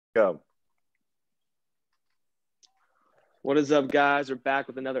Go. What is up, guys? We're back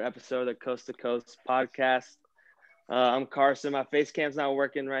with another episode of the Coast to Coast podcast. I'm Carson. My face cam's not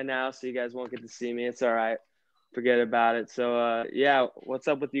working right now, so you guys won't get to see me. It's all right. Forget about it. So, yeah, what's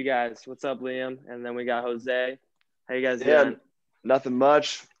up with you guys? What's up, Liam? And then we got Jose. How you guys Yeah, doing? nothing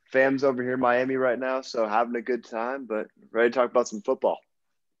much. Fam's over here in Miami right now, so having a good time, but ready to talk about some football.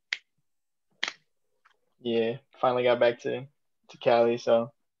 Yeah, finally got back to Cali,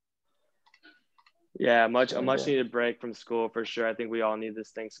 so Yeah, a feeling much good. needed break from school for sure. I think we all need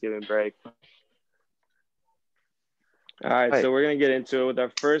this Thanksgiving break. All right, Right. so we're gonna get into it with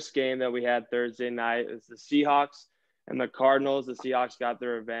our first game that we had Thursday night. It's the Seahawks and the Cardinals. The Seahawks got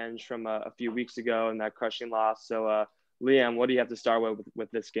their revenge from a few weeks ago in that crushing loss. So, Liam, what do you have to start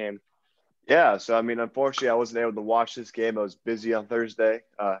with this game? Yeah, so I mean, unfortunately, I wasn't able to watch this game. I was busy on Thursday,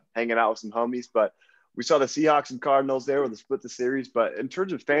 hanging out with some homies. But we saw the Seahawks and Cardinals there with the split the series. But in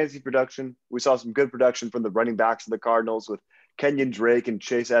terms of fantasy production, we saw some good production from the running backs of the Cardinals with Kenyon Drake and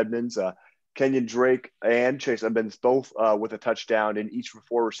Chase Edmonds. Kenyon Drake and Chase Edmonds both with a touchdown in each for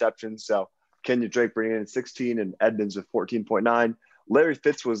 4 receptions. So Kenyon Drake bringing in 16 and Edmonds with 14.9. Larry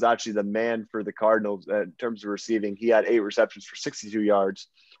Fitz was actually the man for the Cardinals in terms of receiving. He had 8 receptions for 62 yards,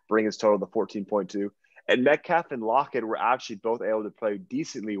 bring his total to 14.2. And Metcalf and Lockett were actually both able to play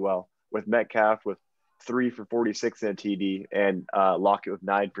decently well, with Metcalf with 3 for 46 in a TD and Lockett with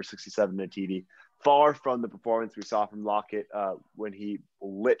 9 for 67 in a TD. Far from the performance we saw from Lockett when he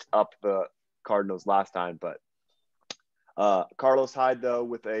lit up the Cardinals last time. But Carlos Hyde, though,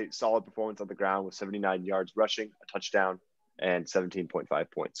 with a solid performance on the ground with 79 yards rushing, a touchdown, and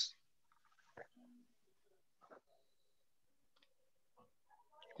 17.5 points.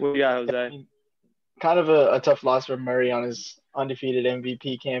 What do you got, I Jose? mean, kind of a tough loss for Murray on his undefeated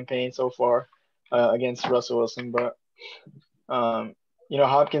MVP campaign so far against Russell Wilson, but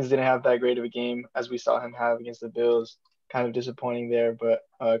Hopkins didn't have that great of a game as we saw him have against the Bills. Kind of disappointing there, but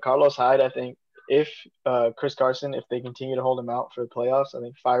Carlos Hyde, I think if Chris Carson, if they continue to hold him out for the playoffs, I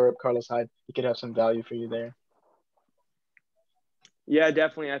think fire up Carlos Hyde. He could have some value for you there. Yeah,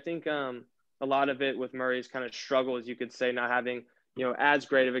 definitely. I think a lot of it with Murray's kind of struggle, as you could say, not having as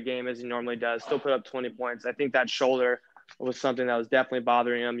great of a game as he normally does. Still put up 20 points. I think that shoulder was something that was definitely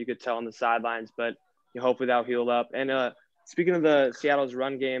bothering him. You could tell on the sidelines, but hopefully that'll heal up. And speaking of the Seattle's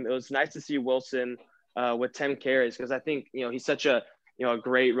run game, it was nice to see Wilson with 10 carries because I think he's such a a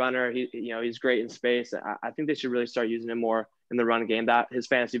great runner. He's great in space. I think they should really start using him more in the run game. That his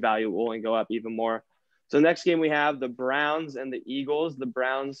fantasy value will only go up even more. So next game we have the Browns and the Eagles. The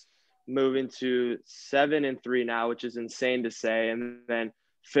Browns moving to 7-3 now, which is insane to say. And then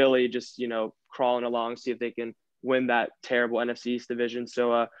Philly just, crawling along, see if they can win that terrible NFC East division.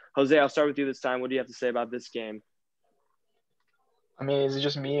 So, Jose, I'll start with you this time. What do you have to say about this game? I mean, is it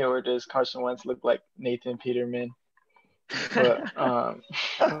just me or does Carson Wentz look like Nathan Peterman? But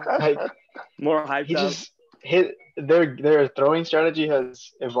like More hyped he up. just hit their throwing strategy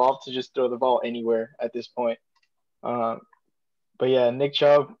has evolved to just throw the ball anywhere at this point. But yeah, Nick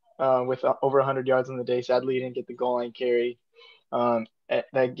Chubb with over 100 yards on the day. Sadly, he didn't get the goal line carry.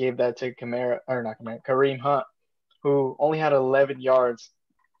 That gave that to Kareem Hunt, who only had 11 yards.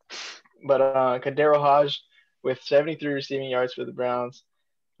 But Kadero Hodge with 73 receiving yards for the Browns.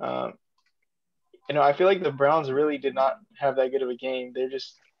 I feel like the Browns really did not have that good of a game. They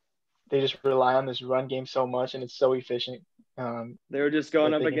just rely on this run game so much, and it's so efficient. They were just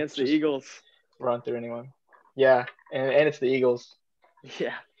going that up they can against the just Eagles. run through anyone. Yeah, and it's the Eagles.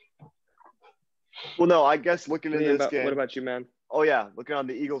 Yeah. Well, no, I guess looking into this game. What about you, man? Oh, yeah. Looking on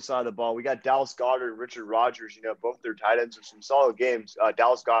the Eagles side of the ball, we got Dallas Goedert and Richard Rodgers. Both their tight ends are some solid games.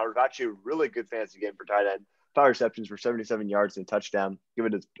 Dallas Goedert, actually a really good fantasy game for tight end. 5 receptions for 77 yards and a touchdown,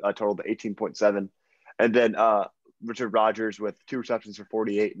 giving it a total of 18.7. And then Richard Rodgers with 2 receptions for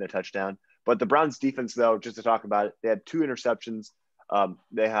 48 and a touchdown. But the Browns defense, though, just to talk about it, they had 2 interceptions.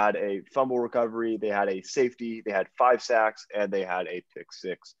 They had a fumble recovery. They had a safety. They had 5 sacks, and they had a pick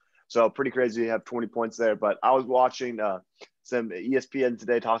 6. So pretty crazy to have 20 points there. But I was watching some ESPN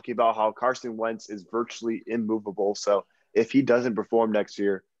today talking about how Carson Wentz is virtually immovable. So if he doesn't perform next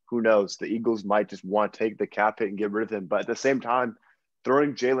year, who knows? The Eagles might just want to take the cap hit and get rid of him. But at the same time,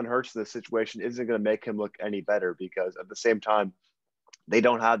 throwing Jalen Hurts in this situation isn't going to make him look any better because at the same time, they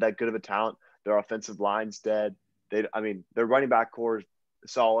don't have that good of a talent. Their offensive line's dead. Their running back core is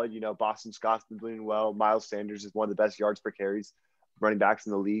solid. Boston Scott's been doing well. Miles Sanders is one of the best yards per carries running backs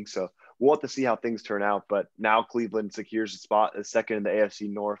in the league. So we'll have to see how things turn out. But now Cleveland secures a spot as second in the AFC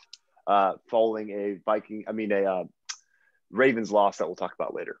North, following a Ravens loss that we'll talk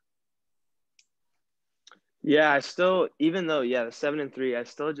about later. Yeah, I still, even though, yeah, the 7-3, I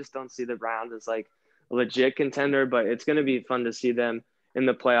still just don't see the Browns as like a legit contender, but it's going to be fun to see them in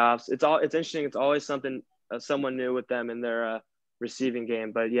the playoffs. It's interesting. It's always something, someone new with them in their receiving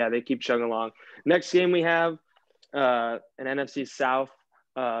game. But yeah, they keep chugging along. Next game we have an NFC South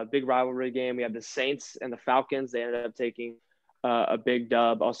big rivalry game. We have the Saints and the Falcons. They ended up taking a big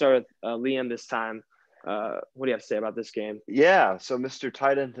dub. I'll start with Liam this time. What do you have to say about this game? Yeah, so Mr.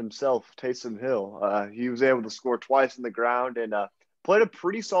 Tight End himself, Taysom Hill, he was able to score twice in the ground and played a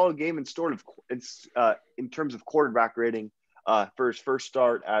pretty solid game in terms of quarterback rating for his first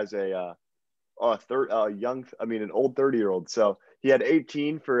start as an old 30-year-old. So he had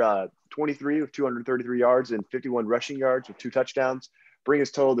 18 for 23 with 233 yards and 51 rushing yards with 2 touchdowns, bring his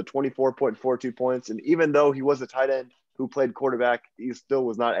total to 24.42 points. And even though he was a tight end who played quarterback, he still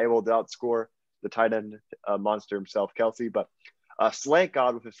was not able to outscore the tight end monster himself, Kelsey. But Slant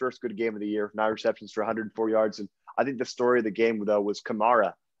God with his first good game of the year, 9 receptions for 104 yards. And I think the story of the game, though, was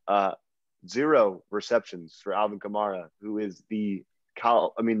Kamara. 0 receptions for Alvin Kamara, who is the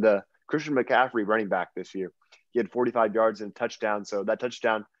Christian McCaffrey running back this year. He had 45 yards and a touchdown. So that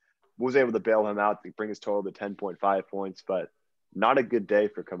touchdown was able to bail him out to bring his total to 10.5 points, but not a good day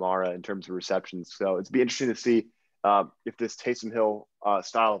for Kamara in terms of receptions. So it's be interesting to see if this Taysom Hill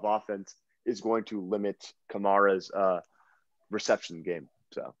style of offense is going to limit Kamara's reception game.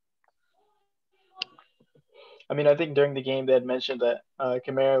 So, I mean, I think during the game they had mentioned that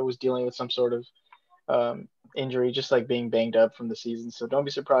Kamara was dealing with some sort of injury, just like being banged up from the season. So don't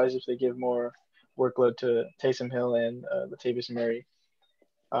be surprised if they give more workload to Taysom Hill and Latavius Murray.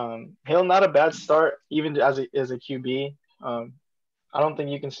 Hill, not a bad start, even as a QB. I don't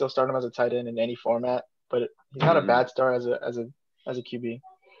think you can still start him as a tight end in any format, but he's not a bad start as a QB.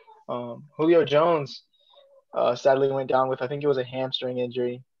 Julio Jones sadly went down with, I think it was a hamstring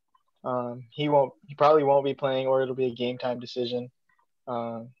injury. He probably won't be playing, or it'll be a game time decision.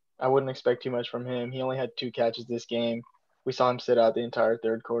 I wouldn't expect too much from him. He only had 2 catches this game. We saw him sit out the entire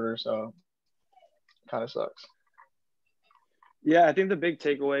third quarter, so kind of sucks. Yeah, I think the big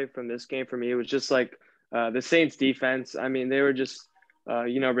takeaway from this game for me was just like the Saints defense. I mean, they were just,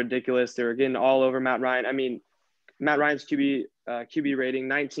 ridiculous. They were getting all over Matt Ryan. I mean, Matt Ryan's QB rating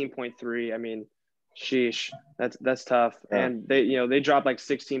 19.3. I mean, sheesh, that's tough. Yeah. And they dropped like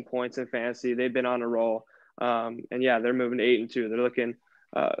 16 points in fantasy. They've been on a roll. And yeah, they're moving to 8-2. They're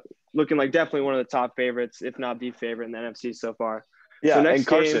looking like definitely one of the top favorites, if not the favorite in the NFC so far. Yeah, so next and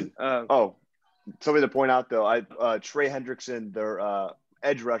Carson. game, something to point out though, Trey Hendrickson, their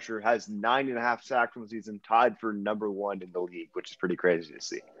edge rusher, has 9.5 sacks from the season, tied for number 1 in the league, which is pretty crazy to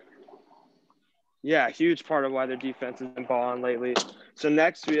see. Yeah, huge part of why their defense has been balling lately. So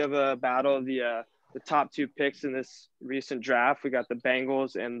next we have a battle of the top 2 picks in this recent draft. We got the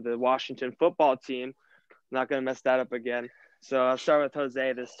Bengals and the Washington football team. I'm not going to mess that up again. So I'll start with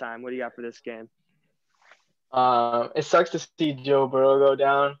Jose this time. What do you got for this game? It sucks to see Joe Burrow go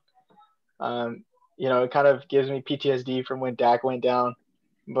down. It kind of gives me PTSD from when Dak went down,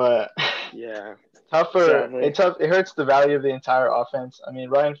 but yeah, it hurts the value of the entire offense. I mean,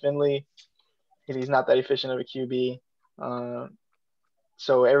 Ryan Finley, he's not that efficient of a QB,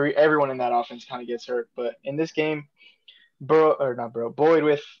 so everyone in that offense kind of gets hurt. But in this game, Boyd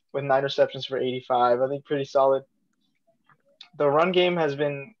with 9 receptions for 85, I think pretty solid. The run game has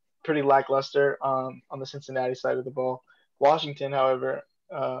been pretty lackluster on the Cincinnati side of the ball. Washington, however,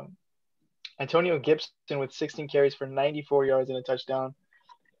 Antonio Gibson with 16 carries for 94 yards and a touchdown,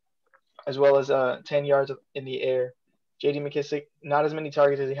 as well as 10 yards in the air. J.D. McKissick, not as many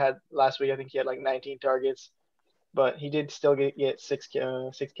targets as he had last week. I think he had like 19 targets, but he did still get 6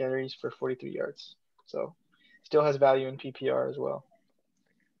 carries for 43 yards. So still has value in PPR as well.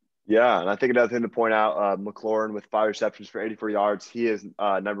 Yeah, and I think another thing to point out, McLaurin with 5 receptions for 84 yards. He is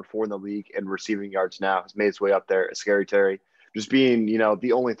number 4 in the league in receiving yards now. Has made his way up there. Scary Terry, just being,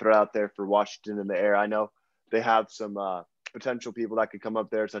 the only threat out there for Washington in the air. I know they have some potential people that could come up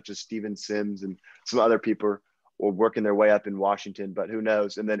there, such as Steven Sims and some other people or working their way up in Washington, but who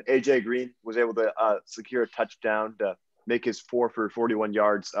knows? And then AJ Green was able to secure a touchdown to make his 4 for 41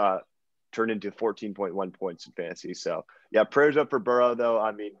 yards turn into 14.1 points in fantasy. So yeah, prayers up for Burrow though.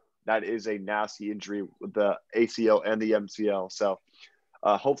 I mean, that is a nasty injury with the ACL and the MCL. So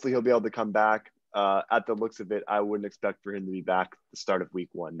hopefully he'll be able to come back. At the looks of it, I wouldn't expect for him to be back at the start of week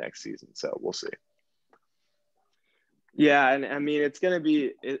 1 next season. So we'll see. Yeah, and I mean it's gonna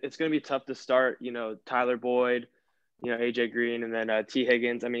be tough to start. Tyler Boyd, AJ Green, and then T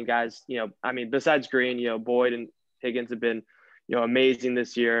Higgins. I mean, guys, besides Green, Boyd and Higgins have been amazing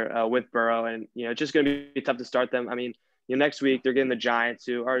this year with Burrow, and it's just gonna be tough to start them. I mean, next week they're getting the Giants,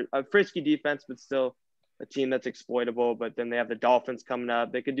 who are a frisky defense, but still a team that's exploitable, but then they have the Dolphins coming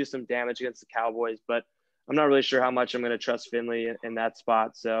up. They could do some damage against the Cowboys, but I'm not really sure how much I'm going to trust Finley in that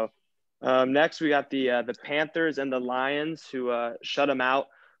spot. So next we got the Panthers and the Lions, who shut them out.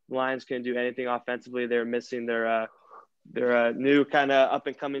 The Lions couldn't do anything offensively. They're missing their new kind of up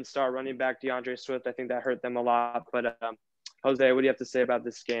and coming star running back, DeAndre Swift. I think that hurt them a lot. But Jose, what do you have to say about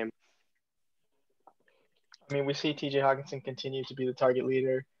this game? I mean, we see T.J. Hawkinson continue to be the target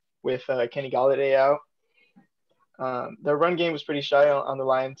leader with Kenny Golladay out. Their run game was pretty shy on the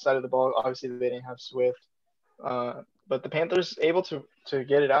Lions side of the ball. Obviously, they didn't have Swift. But the Panthers able to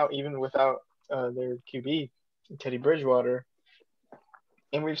get it out even without their QB, Teddy Bridgewater.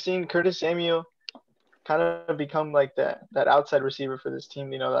 And we've seen Curtis Samuel kind of become like that outside receiver for this team,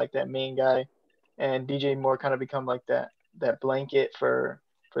 like that main guy. And DJ Moore kind of become like that blanket for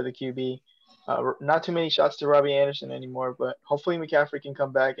the QB. Not too many shots to Robbie Anderson anymore, but hopefully McCaffrey can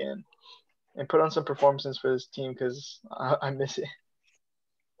come back and put on some performances for this team because I miss it.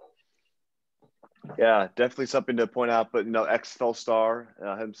 Yeah, definitely something to point out. But, XFL star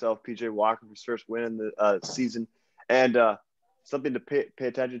himself, PJ Walker, his first win in the season. And something to pay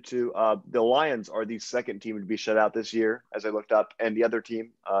attention to, the Lions are the second team to be shut out this year, as I looked up. And the other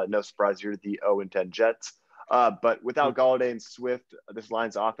team, no surprise here, the 0-10 Jets. But without Golladay and Swift, this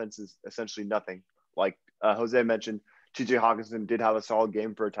Lions offense is essentially nothing. Like Jose mentioned, T.J. Hawkinson did have a solid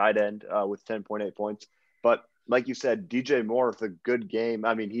game for a tight end with 10.8 points. But like you said, DJ Moore with a good game.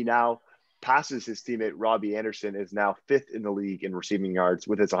 I mean, he now passes his teammate Robbie Anderson, is now 5th in the league in receiving yards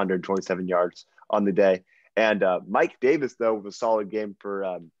with his 127 yards on the day. And Mike Davis, though, with a solid game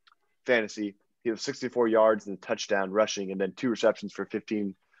for fantasy. He has 64 yards and a touchdown rushing, and then 2 receptions for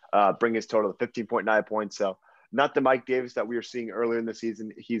 15, bring his total to 15.9 points. So not the Mike Davis that we were seeing earlier in the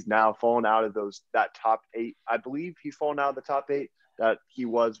season. He's now fallen out of that top 8. I believe he's fallen out of the top 8 that he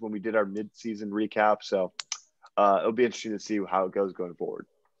was when we did our mid-season recap. So it'll be interesting to see how it goes going forward.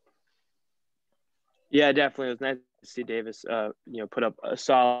 Yeah, definitely. It was nice to see Davis, put up a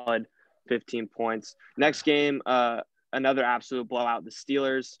solid 15 points. Next game, another absolute blowout. The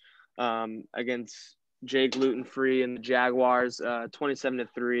Steelers against Jay Gluten-Free and the Jaguars,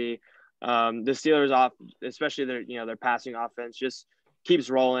 27-3. The Steelers off, especially their passing offense, just keeps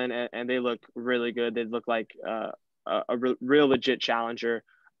rolling, and they look really good. They look like a real legit challenger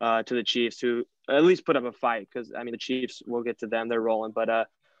to the Chiefs, who at least put up a fight. Because the Chiefs, we'll get to them. They're rolling, but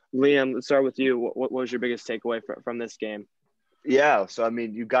Liam, let's start with you. What was your biggest takeaway from this game? Yeah, so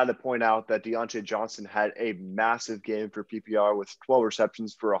you got to point out that Deontay Johnson had a massive game for PPR with 12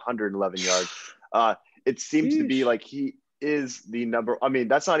 receptions for 111 yards. It seems to be like he is the number.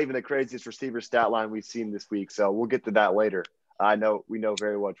 That's not even the craziest receiver stat line we've seen this week. So we'll get to that later. We know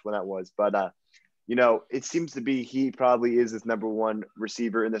very much when that was, but it seems to be he probably is his number one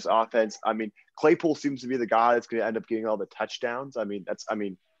receiver in this offense. Claypool seems to be the guy that's going to end up getting all the touchdowns.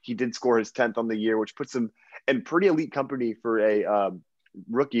 He did score his 10th on the year, which puts him in pretty elite company for a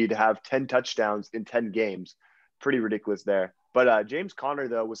rookie to have 10 touchdowns in 10 games. Pretty ridiculous there. But James Conner,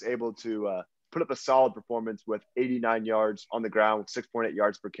 though, was able to put up a solid performance with 89 yards on the ground with 6.8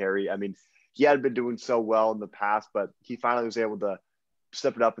 yards per carry. He had been doing so well in the past, but he finally was able to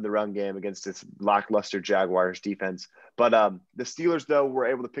step it up in the run game against this lackluster Jaguars defense. But the Steelers, though, were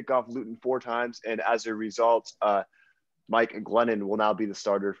able to pick off Luton 4 times, and as a result, Mike Glennon will now be the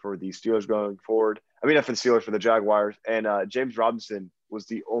starter for the Steelers going forward. Not for the Steelers, for the Jaguars. And James Robinson was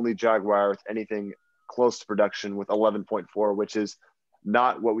the only Jaguar with anything close to production with 11.4, which is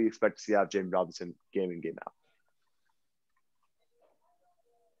not what we expect to see out of James Robinson game in, game out.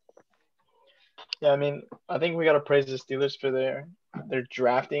 Yeah, I think we got to praise the Steelers for their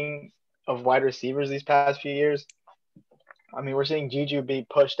drafting of wide receivers these past few years. We're seeing Juju be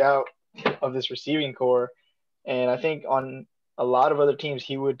pushed out of this receiving core. And I think on a lot of other teams,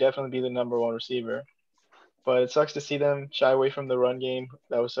 he would definitely be the number one receiver. But it sucks to see them shy away from the run game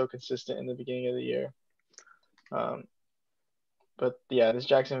that was so consistent in the beginning of the year. But yeah, this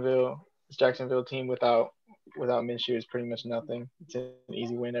Jacksonville team without Minshew is pretty much nothing. It's an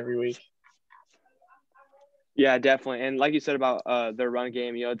easy win every week. Yeah, definitely. And like you said about their run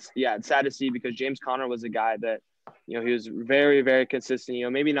game, it's sad to see because James Conner was a guy that, he was very, very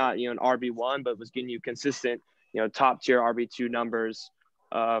consistent, maybe not, an RB1, but was getting you consistent, top tier RB2 numbers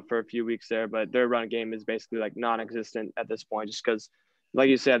for a few weeks there. But their run game is basically like non-existent at this point, just because, like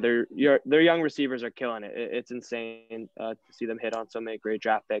you said, their young receivers are killing it. It's insane to see them hit on so many great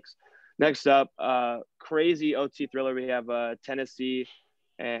draft picks. Next up, crazy OT thriller. We have Tennessee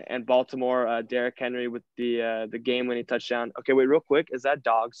and Baltimore. Derrick Henry with the game-winning touchdown. Okay, wait, real quick. Is that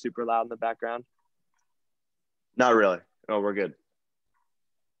dog super loud in the background? Not really. Oh, we're good.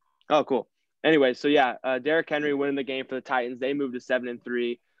 Oh, cool. Anyway, so yeah, Derrick Henry winning the game for the Titans. They moved to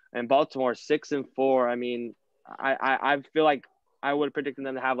 7-3, and Baltimore 6-4. I mean, I feel like I would have predicted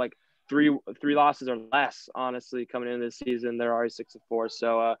them to have like three losses or less. Honestly, coming into this season, they're already 6-4.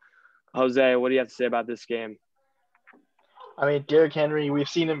 So, Jose, what do you have to say about this game? I mean, Derrick Henry, we've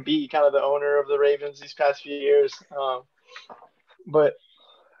seen him be kind of the owner of the Ravens these past few years. But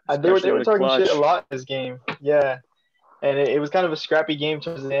they Especially were with a talking shit a clutch. lot in this game. Yeah. And it was kind of a scrappy game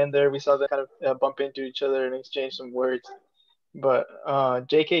towards the end there. We saw them kind of bump into each other and exchange some words. But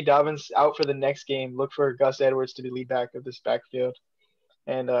J.K. Dobbins out for the next game. Look for Gus Edwards to be lead back of this backfield.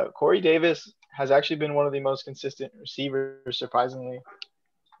 And Corey Davis has actually been one of the most consistent receivers, surprisingly,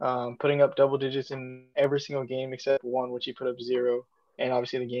 putting up double digits in every single game except one, which he put up 0. And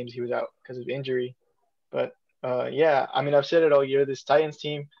obviously the games he was out because of injury. But, yeah, I mean, I've said it all year. This Titans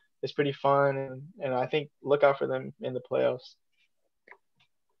team is pretty fun, and I think look out for them in the playoffs.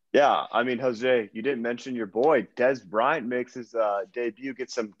 Yeah, I mean, Jose, you didn't mention your boy Des Bryant makes his debut,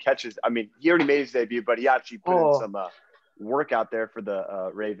 gets some catches. I mean, he already made his debut, but he actually put in some work out there for the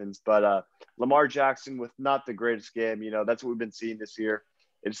Ravens. But Lamar Jackson with not the greatest game. You know, that's what we've been seeing this year.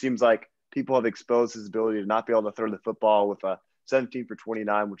 It seems like people have exposed his ability to not be able to throw the football with a 17 for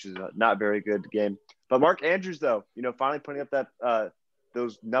 29, which is a not very good game. But Mark Andrews, though, you know, finally putting up that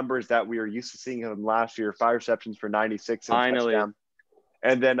those numbers that we were used to seeing him last year, 5 receptions for 96 and a touchdown.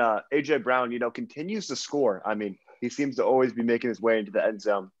 And then A.J. Brown, you know, continues to score. I mean, he seems to always be making his way into the end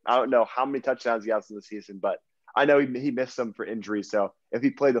zone. I don't know how many touchdowns he has in the season, but I know he missed some for injury. So if he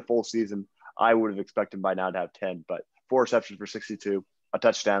played the full season, I would have expected him by now to have 10. But 4 receptions for 62, a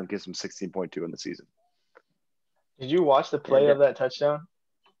touchdown gives him 16.2 in the season. Did you watch the play of that touchdown?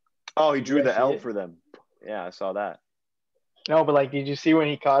 Oh, he drew the L for them. Yeah, I saw that. No, but like, did you see when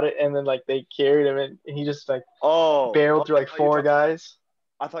he caught it and then like they carried him and he just like barreled through like 4 guys?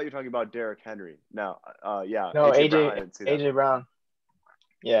 I thought you were talking about Derrick Henry. No, yeah. No, AJ Brown.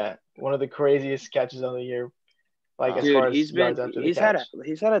 Yeah, one of the craziest catches of the year. Like as far as he's yards after the catch.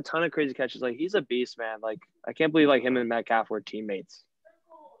 He's had a ton of crazy catches. Like he's a beast, man. Like I can't believe like him and Metcalf were teammates.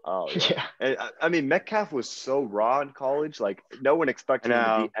 Oh yeah. And, I mean, Metcalf was so raw in college. Like no one expected him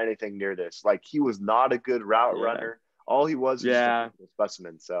to be anything near this. Like he was not a good route runner. All he was just a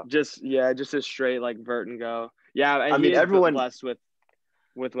specimen. So just a straight like vert and go. Yeah, and I mean, everyone blessed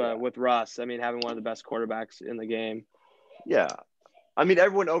with Russ. I mean, having one of the best quarterbacks in the game. Yeah, I mean,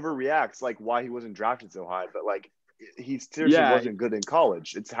 everyone overreacts like why he wasn't drafted so high, but like he seriously wasn't good in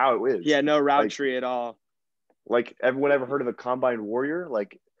college. It's how it is. Yeah, no route tree at all. Like everyone ever heard of a combine warrior?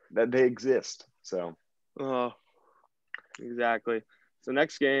 Like that they exist. So. Oh, exactly. So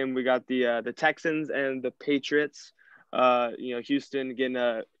next game we got the Texans and the Patriots. You know, Houston getting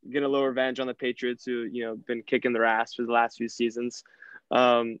a little revenge on the Patriots who, you know, been kicking their ass for the last few seasons.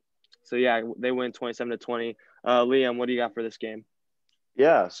 So yeah, they win 27-20. Liam, what do you got for this game?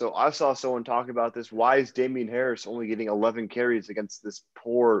 Yeah, so I saw someone talk about this. Why is Damian Harris only getting 11 carries against this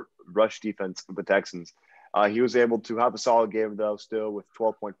poor rush defense of the Texans? He was able to have a solid game, though, still with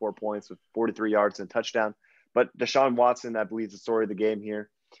 12.4 points with 43 yards and a touchdown. But Deshaun Watson, I believe, is the story of the game here.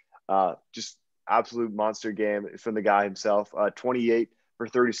 Just absolute monster game from the guy himself. 28 for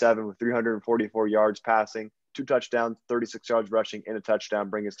 37 with 344 yards passing, 2 touchdowns, 36 yards rushing, and a touchdown,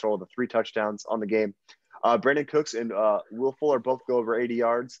 bring his total to 3 touchdowns on the game. Brandon Cooks and Will Fuller both go over 80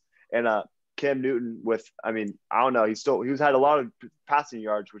 yards. And Cam Newton with, I mean, I don't know. He had a lot of passing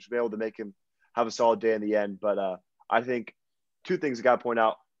yards, which was able to make him have a solid day in the end. But I think 2 things I got to point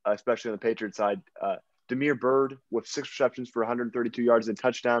out, especially on the Patriots side. Damiere Byrd with 6 receptions for 132 yards and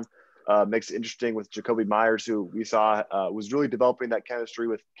touchdown. Makes it interesting with Jacoby Myers, who we saw was really developing that chemistry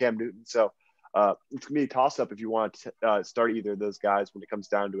with Cam Newton. So it's going to be a toss-up if you want to start either of those guys when it comes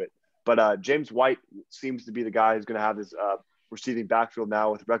down to it. But James White seems to be the guy who's going to have this receiving backfield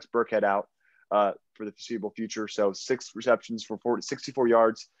now with Rex Burkhead out for the foreseeable future. So 6 receptions for 64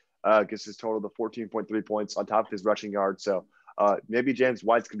 yards gets his total to 14.3 points on top of his rushing yards. So maybe James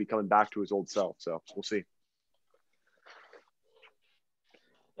White's going to be coming back to his old self. So we'll see.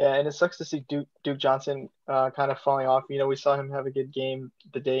 Yeah, and it sucks to see Duke Johnson kind of falling off. You know, we saw him have a good game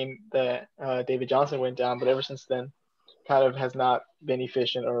the day that David Johnson went down, but ever since then, kind of has not been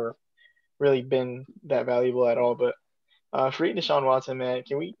efficient or really been that valuable at all. But free Deshaun Watson, man,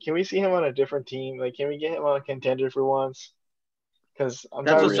 can we see him on a different team? Like, can we get him on a contender for once? Because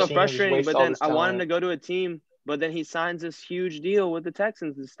that's what's so frustrating. But then I want him to go to a team, but then he signs this huge deal with the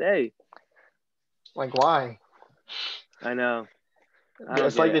Texans to stay. Like, why? I know.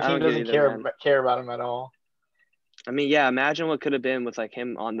 It's like the team doesn't care about him at all. I mean, yeah, imagine what could have been with like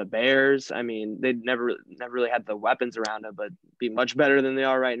him on the Bears. I mean, they'd never really had the weapons around him, but be much better than they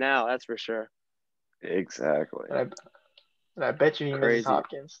are right now. That's for sure. Exactly. And I bet you he misses Crazy.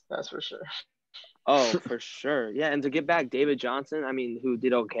 Hopkins. That's for sure. Oh, for sure. Yeah, and to get back David Johnson, I mean, who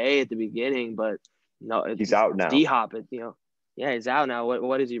did okay at the beginning, but no, He's out it's now. D Hop. Yeah, he's out now.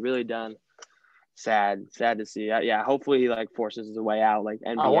 What has he really done? Sad to see. Yeah, hopefully he like forces his way out, like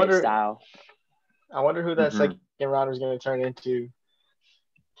I NBA wonder. style. I wonder who that second rounder is going to turn into.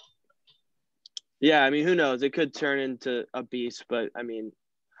 Yeah, I mean, who knows? It could turn into a beast, but I mean,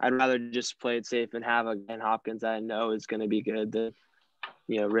 I'd rather just play it safe and have a Dan Hopkins that I know is going to be good than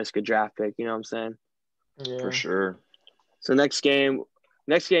risk a draft pick. You know what I'm saying? Yeah. For sure. So next game,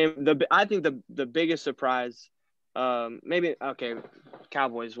 I think the biggest surprise, maybe okay,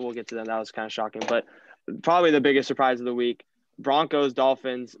 Cowboys. We'll get to them. That was kind of shocking, but probably the biggest surprise of the week: Broncos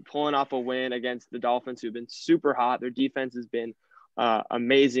Dolphins pulling off a win against the Dolphins, who've been super hot. Their defense has been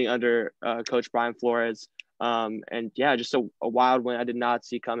amazing under Coach Brian Flores, and yeah, just a wild win. I did not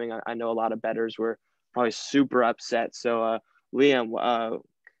see coming. I know a lot of bettors were probably super upset. So, Liam,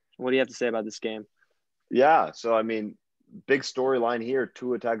 what do you have to say about this game? Yeah, so I mean, big storyline here.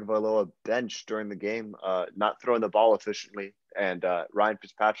 Tua Tagovailoa benched during the game, not throwing the ball efficiently, and Ryan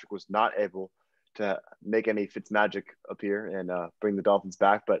Fitzpatrick was not able to make any Fitzmagic appear and bring the Dolphins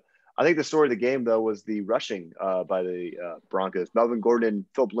back. But I think the story of the game, though, was the rushing by the Broncos. Melvin Gordon and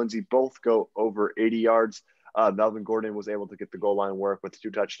Philip Lindsay both go over 80 yards. Melvin Gordon was able to get the goal line work with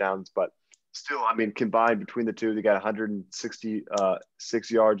 2 touchdowns, but still, I mean, combined between the two, they got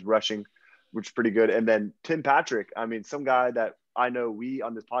 166 yards rushing, which is pretty good. And then Tim Patrick, I mean, some guy that I know we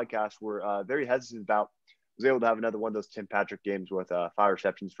on this podcast were very hesitant about, was able to have another one of those Tim Patrick games with 5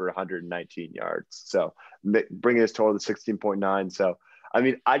 receptions for 119 yards. So bringing his total to 16.9. So, I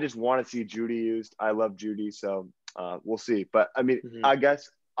mean, I just want to see Judy used. I love Judy. So we'll see. But, I mean, I guess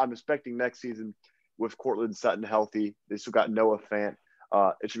I'm expecting next season with Cortland Sutton healthy. They still got Noah Fant.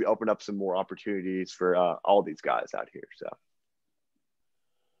 It should be open up some more opportunities for all these guys out here. So.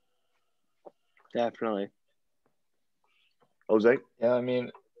 Definitely. Jose? Yeah, I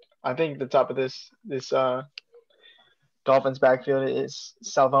mean, I think the top of this Dolphins backfield is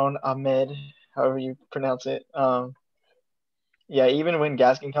Salvon Ahmed, however you pronounce it. Yeah, even when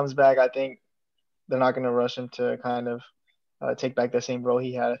Gaskin comes back, I think they're not going to rush him to kind of take back the same role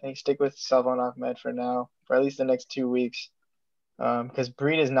he had. I think stick with Salvon Ahmed for now, for at least the next 2 weeks, because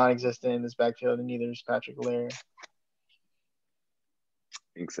Breed is non-existent in this backfield, and neither is Patrick Laird.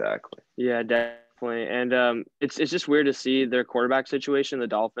 Exactly. Yeah, definitely. And it's just weird to see their quarterback situation, the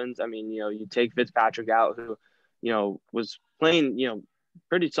Dolphins. I mean, you take Fitzpatrick out, who, was playing,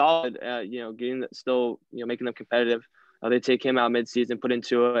 pretty solid, getting still, making them competitive. They take him out mid-season, put in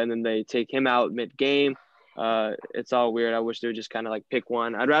Tua, and then they take him out mid-game. It's all weird. I wish they would just kind of like pick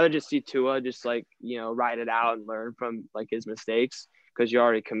one. I'd rather just see Tua just like, ride it out and learn from like his mistakes, because you're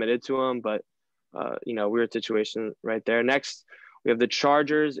already committed to him. But, weird situation right there. Next, we have the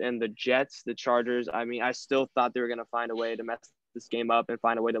Chargers and the Jets. The Chargers, I mean, I still thought they were going to find a way to mess this game up and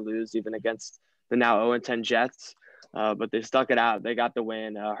find a way to lose, even against the now 0-10 Jets. But they stuck it out. They got the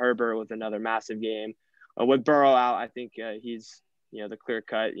win. Herbert with another massive game. With Burrow out, I think he's, the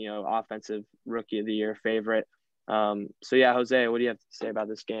clear-cut, offensive rookie of the year favorite. So, yeah, Jose, what do you have to say about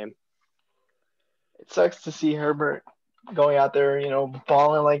this game? It sucks to see Herbert going out there,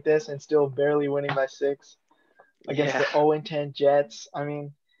 balling like this and still barely winning by 6. Against the 0-10 Jets. I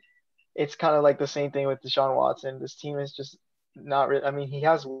mean, it's kind of like the same thing with Deshaun Watson. This team is just not really – I mean, he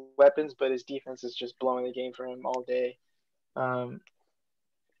has weapons, but his defense is just blowing the game for him all day.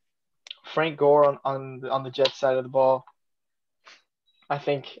 Frank Gore on the Jets side of the ball, I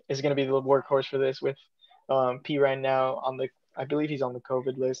think, is going to be the workhorse for this with P right now on the – I believe he's on the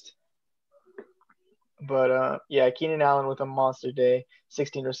COVID list. But, yeah, Keenan Allen with a monster day,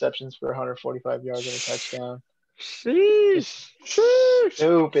 16 receptions for 145 yards and a touchdown. Sheesh.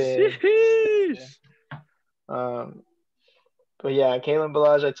 Stupid. Sheesh. But yeah, Kalen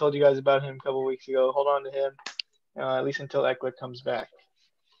Ballage, I told you guys about him a couple weeks ago. Hold on to him, at least until Eckler comes back.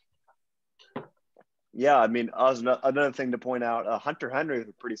 Yeah, I mean, another thing to point out, Hunter Henry with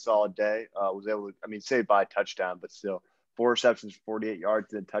a pretty solid day. Was able to, I mean, saved by a touchdown, but still 4 receptions, 48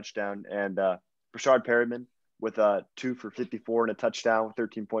 yards and a touchdown. And Rashard Perriman with 2 for 54 and a touchdown,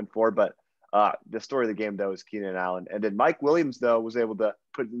 13.4. But the story of the game, though, is Keenan Allen. And then Mike Williams, though, was able to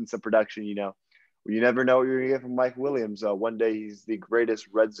put in some production. You never know what you're going to get from Mike Williams. One day he's the greatest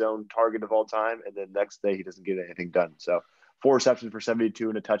red zone target of all time, and then next day he doesn't get anything done. So 4 receptions for 72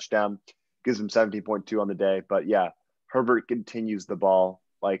 and a touchdown. Gives him 17.2 on the day. But, yeah, Herbert continues the ball.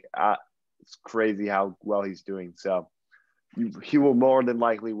 Like, It's crazy how well he's doing. So he will more than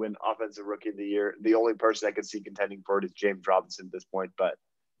likely win Offensive Rookie of the Year. The only person I could see contending for it is James Robinson at this point. But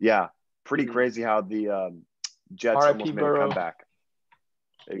yeah, pretty crazy how the Jets almost made a comeback.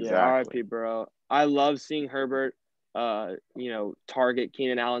 Exactly. Yeah, R.I.P. Burrow. I love seeing Herbert, target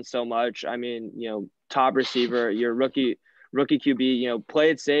Keenan Allen so much. I mean, top receiver, your rookie QB, play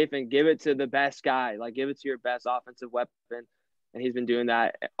it safe and give it to the best guy. Like, give it to your best offensive weapon. And he's been doing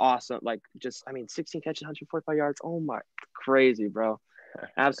that. Awesome. 16 catches, 145 yards. Oh, my. Crazy, bro.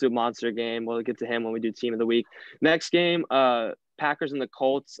 Absolute monster game. We'll get to him when we do Team of the Week. Next game, Packers and the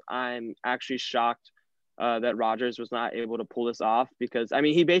Colts. I'm actually shocked that Rodgers was not able to pull this off because,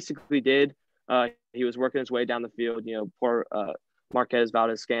 he basically did. He was working his way down the field. Poor Marquez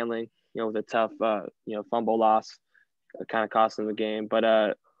Valdez-Scantling, with a tough, fumble loss. Kind of cost him the game.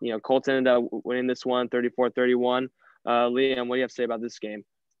 But, Colts ended up winning this one, 34-31. Liam, what do you have to say about this game?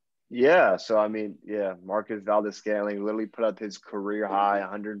 Yeah, so Marquez Valdez-Scantling literally put up his career high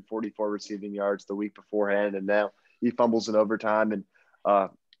 144 receiving yards the week beforehand, and now he fumbles in overtime, and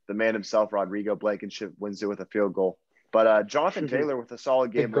the man himself, Rodrigo Blankenship, wins it with a field goal. But Jonathan Taylor with a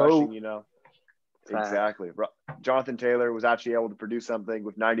solid game rushing, Exactly. Jonathan Taylor was actually able to produce something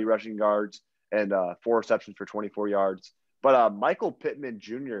with 90 rushing yards and 4 receptions for 24 yards. But Michael Pittman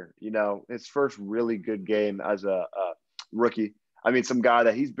Jr., his first really good game as a rookie. Some guy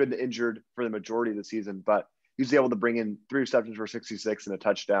that he's been injured for the majority of the season, but he's able to bring in 3 receptions for 66 and a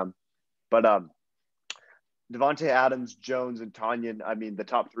touchdown. But Devontae Adams, Jones, and Tanyan, the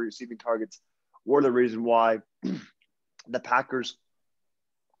top 3 receiving targets were the reason why the Packers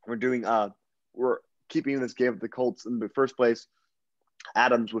were keeping this game with the Colts in the first place.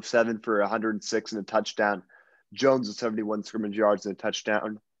 Adams with 7 for 106 and a touchdown. Jones with 71 scrimmage yards and a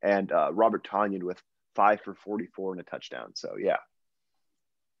touchdown. And Robert Tanyan with 5 for 44 and a touchdown. So, yeah.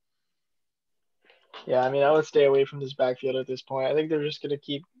 Yeah, I would stay away from this backfield at this point. I think they're just going to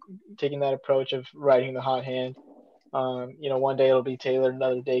keep taking that approach of riding the hot hand. One day it'll be Taylor,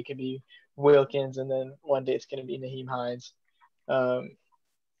 another day it could be Wilkins, and then one day it's going to be Naheem Hines.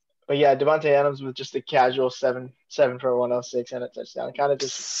 But yeah, Devontae Adams with just a casual 7 for 106 and a touchdown. Kind of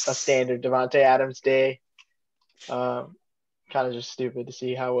just a standard Devontae Adams day. Kind of just stupid to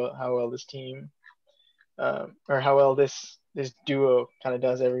see how well this team or how well this duo kind of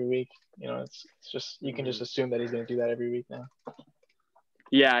does every week. It's just you can just assume that he's going to do that every week now.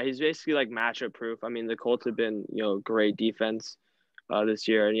 Yeah, he's basically like matchup proof. The Colts have been great defense this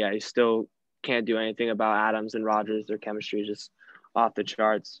year, and yeah, he still can't do anything about Adams and Rodgers. Their chemistry is just off the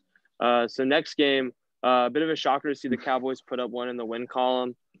charts. So next game, a bit of a shocker to see the Cowboys put up one in the win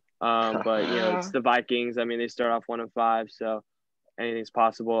column. But it's the Vikings. They start off 1-5, so anything's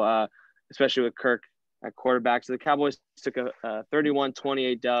possible. Especially with Kirk at quarterback. So the Cowboys took a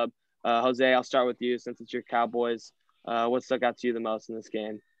 31-28 dub. Jose, I'll start with you since it's your Cowboys. What stuck out to you the most in this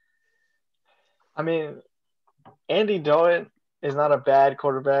game? Andy Dalton is not a bad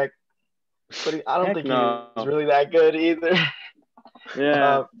quarterback, but I don't think he's really that good either.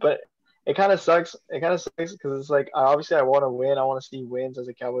 Yeah. But it kind of sucks. Because it's like, obviously I want to win. I want to see wins as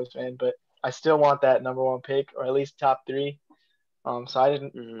a Cowboys fan, but I still want that number 1 pick or at least top 3. So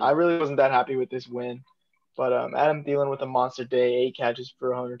I really wasn't that happy with this win. But Adam Thielen with a monster day, 8 catches for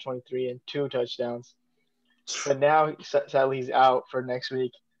 123 and 2 touchdowns. But now, sadly, he's out for next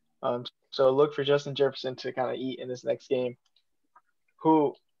week. So look for Justin Jefferson to kind of eat in this next game,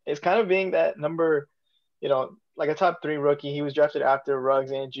 who is kind of being that number, like a top 3 rookie. He was drafted after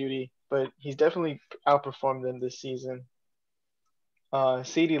Ruggs and Judy, but he's definitely outperformed them this season.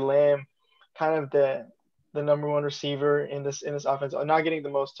 CeeDee Lamb, kind of the number 1 receiver in this offense. Not getting the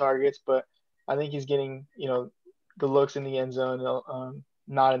most targets, but I think he's getting, the looks in the end zone,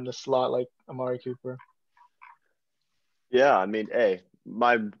 not in the slot like Amari Cooper. Yeah, hey,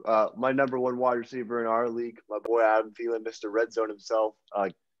 my number 1 wide receiver in our league, my boy Adam Thielen, Mr. Red Zone himself,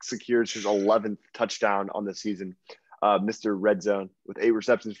 secures his 11th touchdown on the season. Mr. Red Zone with 8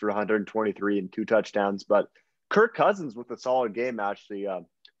 receptions for 123 and 2 touchdowns. But Kirk Cousins with a solid game, actually,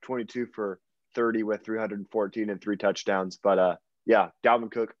 22 for 30 with 314 and 3 touchdowns. But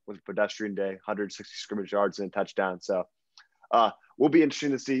Dalvin Cook was a pedestrian day, 160 scrimmage yards and a touchdown. So will be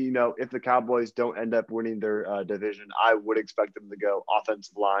interesting to see, if the Cowboys don't end up winning their division. I would expect them to go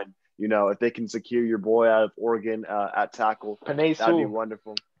offensive line. If they can secure your boy out of Oregon at tackle, that'd be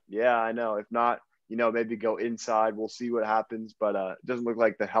wonderful. Yeah, I know. If not, maybe go inside. We'll see what happens. But it doesn't look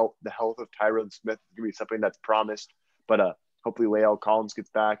like the health of Tyrone Smith is going to be something that's promised. But hopefully Lael Collins gets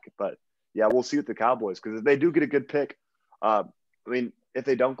back. But, yeah, we'll see with the Cowboys. Because if they do get a good pick, if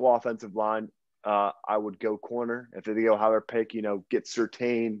they don't go offensive line, I would go corner. If they go higher pick, get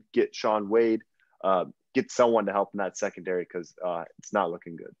Surtain, get Sean Wade, get someone to help in that secondary because it's not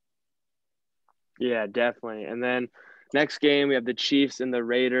looking good. Yeah, definitely. And then next game, we have the Chiefs and the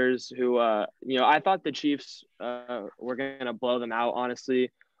Raiders who, I thought the Chiefs were going to blow them out,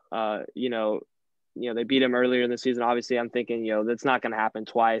 honestly. They beat them earlier in the season. Obviously, I'm thinking, that's not going to happen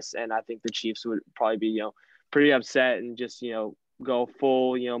twice. And I think the Chiefs would probably be, pretty upset and just, go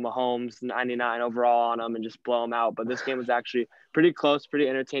full, Mahomes 99 overall on them and just blow them out. But this game was actually pretty close, pretty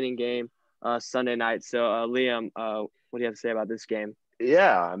entertaining game Sunday night. So, Liam, what do you have to say about this game?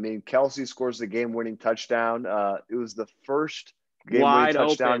 Yeah, I mean, Kelsey scores the game-winning touchdown. It was the first game-winning Wide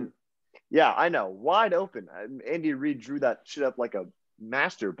touchdown. Open. Yeah, I know, wide open. Andy Reid drew that shit up like a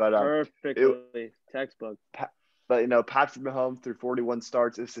master, but Perfectly textbook. But Patrick Mahomes through 41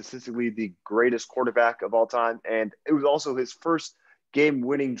 starts is statistically the greatest quarterback of all time, and it was also his first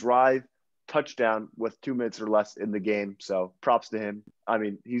game-winning drive touchdown with 2 minutes or less in the game. So props to him. I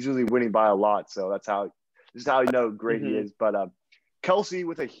mean, he's usually winning by a lot, so this is how great he is. But Kelsey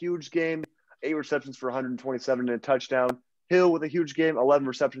with a huge game, 8 receptions for 127 and a touchdown. Hill with a huge game, 11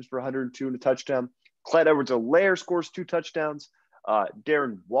 receptions for 102 and a touchdown. Clyde Edwards-Helaire scores 2 touchdowns.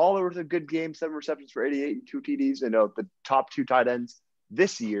 Darren Waller with a good game, 7 receptions for 88 and 2 TDs. The top 2 tight ends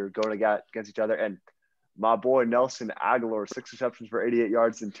this year going against each other. And my boy Nelson Aguilar, 6 receptions for 88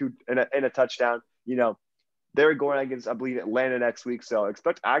 yards and a touchdown. They're going against, I believe, Atlanta next week. So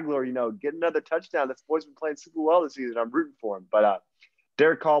expect Aguilar, get another touchdown. This boy's been playing super well this season. I'm rooting for him. But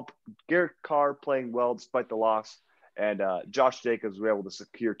Derek Carr playing well despite the loss. And Josh Jacobs was able to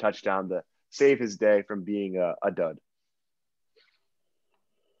secure touchdown to save his day from being a dud.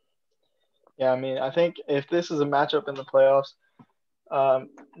 Yeah, I mean, I think if this is a matchup in the playoffs,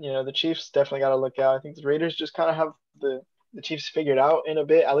 the Chiefs definitely got to look out. I think the Raiders just kind of have the Chiefs figured out in a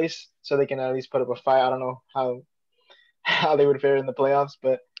bit, at least so they can at least put up a fight. I don't know how they would fare in the playoffs,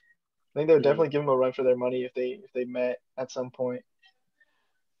 but I think they would definitely give them a run for their money if they met at some point.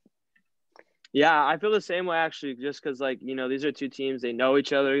 Yeah, I feel the same way actually, just because these are 2 teams, they know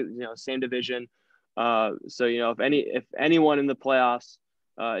each other, same division. So if anyone in the playoffs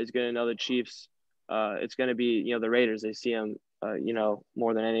is going to know the Chiefs, it's going to be the Raiders. They see them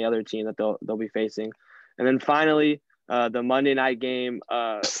more than any other team that they'll be facing. And then finally, the Monday night game,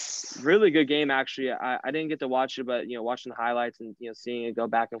 really good game actually. I didn't get to watch it, but watching the highlights and seeing it go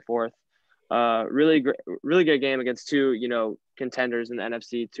back and forth. Really good game against 2 contenders in the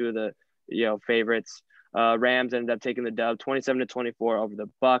NFC, 2 of the favorites. Rams ended up taking the dub 27-24 over the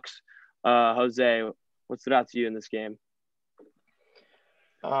Bucks. Jose, what stood out to you in this game?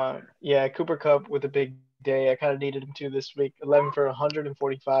 Yeah, Cooper Kupp with a big day. I kind of needed him too this week. 11 for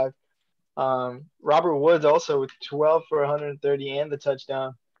 145. Robert Woods also with 12 for 130 and the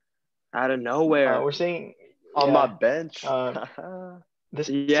touchdown. Out of nowhere. We're seeing on my bench. This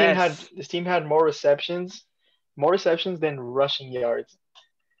team had more receptions than rushing yards,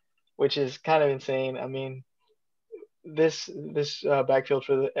 which is kind of insane. I mean, this backfield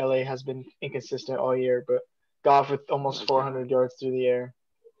for the LA has been inconsistent all year, but Goff with almost 400 yards through the air.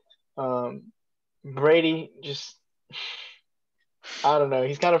 Brady just, I don't know.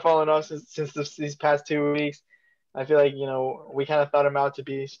 He's kind of fallen off since these past 2 weeks. I feel like, we kind of thought him out to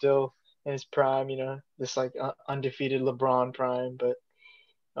be still in his prime, this undefeated LeBron prime. But,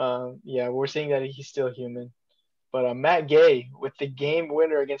 we're seeing that he's still human. But Matt Gay with the game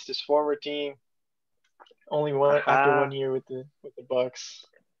winner against his former team, only after 1 year with the Bucks.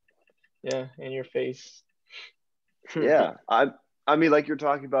 Yeah, in your face. Yeah, I mean, like you're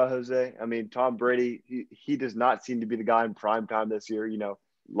talking about, Jose. I mean, Tom Brady, he does not seem to be the guy in prime time this year.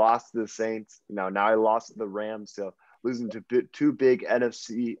 Lost to the Saints. Now he lost to the Rams. So losing to 2 big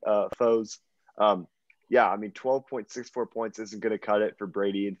NFC foes. Yeah, I mean, 12.64 points isn't going to cut it for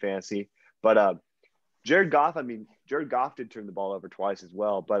Brady in fantasy. But Jared Goff did turn the ball over twice as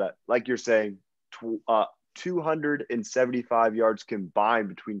well. But like you're saying, 275 yards combined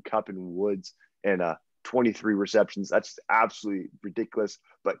between Kupp and Woods and 23 receptions. That's absolutely ridiculous.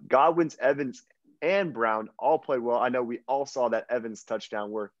 But Godwin's, Evans, and Brown all played well. I know we all saw that Evans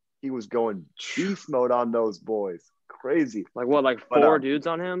touchdown where he was going beast mode on those boys. Crazy. Like 4 dudes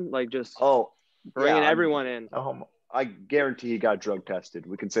on him? Bringing everyone in. I guarantee he got drug tested.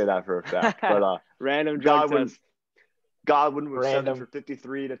 We can say that for a fact. But random drug test. Godwin was 7 for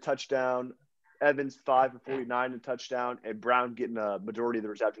 53 and a touchdown. Evans 5 for 49 and a touchdown, and Brown getting a majority of the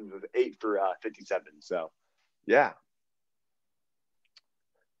receptions with 8 for 57. So, yeah.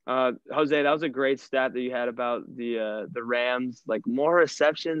 Jose, that was a great stat that you had about the Rams, more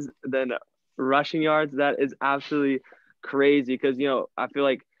receptions than rushing yards. That is absolutely crazy because I feel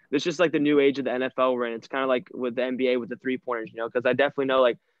like it's just like the new age of the NFL we're in. It's kind of like with the NBA with the 3-pointers, because I definitely know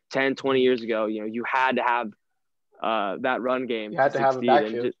like 10, 20 years ago, you had to have that run game You had to have a succeed.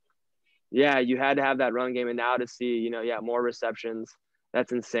 backfield. Yeah, you had to have that run game. And now to see, more receptions,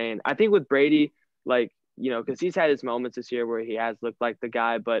 that's insane. I think with Brady, like, because he's had his moments this year where he has looked like the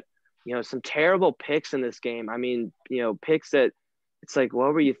guy, but, some terrible picks in this game. I mean, picks that it's like,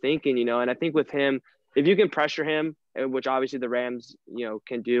 what were you thinking, And I think with him, if you can pressure him, which obviously the Rams,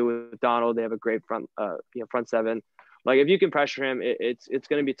 can do with Donald, they have a great front seven. Like if you can pressure him, it's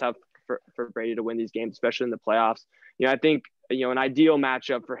going to be tough for Brady to win these games, especially in the playoffs. I think, an ideal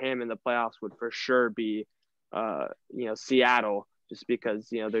matchup for him in the playoffs would for sure be, Seattle, just because,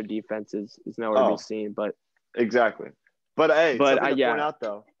 their defense is nowhere to be seen. But exactly. But hey, something to point yeah. out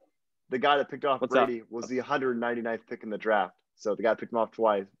though, the guy that picked off Brady was the 199th pick in the draft. So the guy picked him off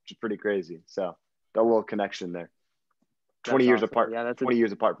twice, which is pretty crazy. So that little connection there. 20 years apart. Yeah, that's 20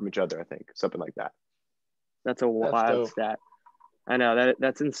 years apart from each other, I think. Something like that. That's a wild stat. I know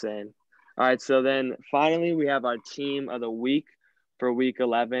that's insane. All right, so then finally we have our team of the week for week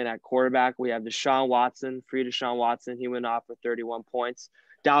 11 at quarterback. We have Deshaun Watson, free Deshaun Watson. He went off for 31 points.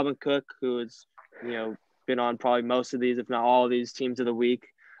 Dalvin Cook, who's, been on probably most of these, if not all of these teams of the week,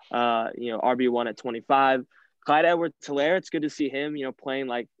 RB1 at 25. Clyde Edwards-Helaire, it's good to see him, playing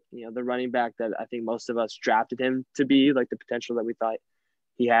like, the running back that I think most of us drafted him to be, like the potential that we thought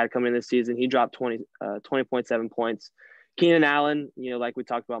he had coming in this season. He dropped 20.7 points. Keenan Allen, like we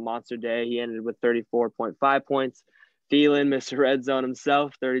talked about Monster Day, he ended with 34.5 points. Thielen, Mr. Red Zone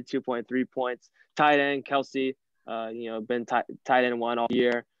himself, 32.3 points. Tight end, Kelsey, been tight end one all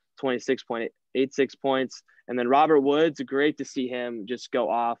year, 26.86 points. And then Robert Woods, great to see him just go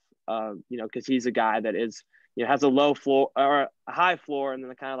off, because he's a guy that is, has a low floor or a high floor and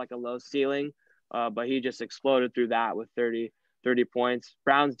then kind of like a low ceiling. But he just exploded through that with 30 points.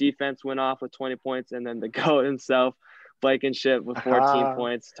 Browns defense went off with 20 points. And then the GOAT himself, Blankenship, with 14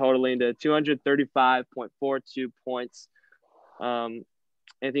 points, totaling to 235.42 points. Anything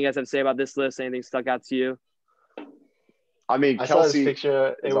you guys have to say about this list? Anything stuck out to you? I mean, I Kelsey saw this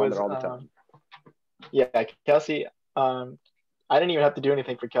picture. It was all the time. Yeah, Kelsey. I didn't even have to do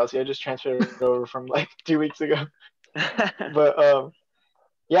anything for Kelsey. I just transferred it over from like 2 weeks ago. But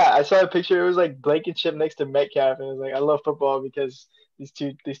yeah, I saw a picture. It was like Blankenship next to Metcalf, and it was like, I love football because these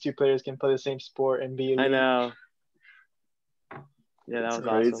two players can play the same sport and be elite. I know. Yeah, that was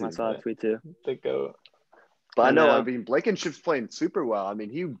crazy, awesome. I saw that tweet too. The GOAT. But I know, I mean, Blankenship's playing super well. I mean,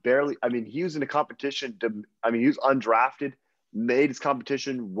 he was in a competition he was undrafted, made his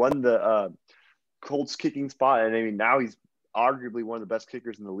competition, won the Colts kicking spot. And I mean, now he's arguably one of the best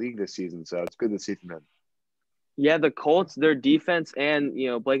kickers in the league this season. So it's good to see from him. Yeah, the Colts, their defense and,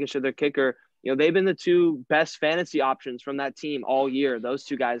 Blankenship, their kicker, they've been the two best fantasy options from that team all year, those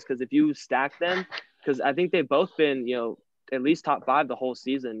two guys. Because if you stack them, because I think they've both been, at least top 5 the whole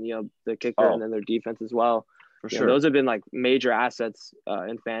season, the kicker and then their defense as well. For sure. Those have been like major assets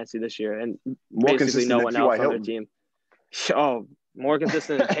in fantasy this year. And more basically no one else on their team. Oh, more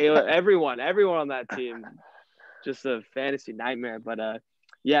consistent than Taylor. Everyone on that team. Just a fantasy nightmare. But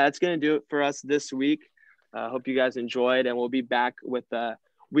yeah, that's going to do it for us this week. Hope you guys enjoyed, and we'll be back with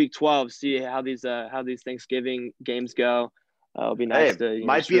week 12. See how these Thanksgiving games go. It'll be nice to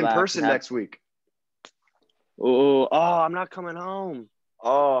might be in person next week. Oh, I'm not coming home.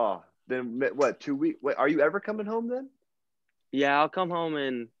 Oh, then what? 2 weeks? Wait, are you ever coming home then? Yeah, I'll come home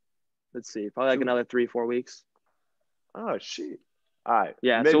in, let's see, probably like another 3-4 weeks. Oh, shit. All right.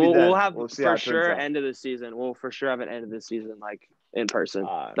 Yeah, so we'll have for sure end of the season. We'll for sure have an end of the season, like in person.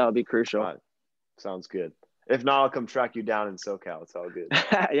 That'll be crucial. Right. Sounds good. If not, I'll come track you down in SoCal. It's all good.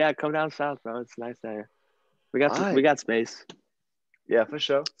 Yeah, come down south, bro. It's nice there. We got space. Yeah, for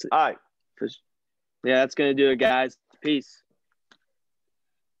sure. All right. Yeah, that's gonna do it, guys. Peace.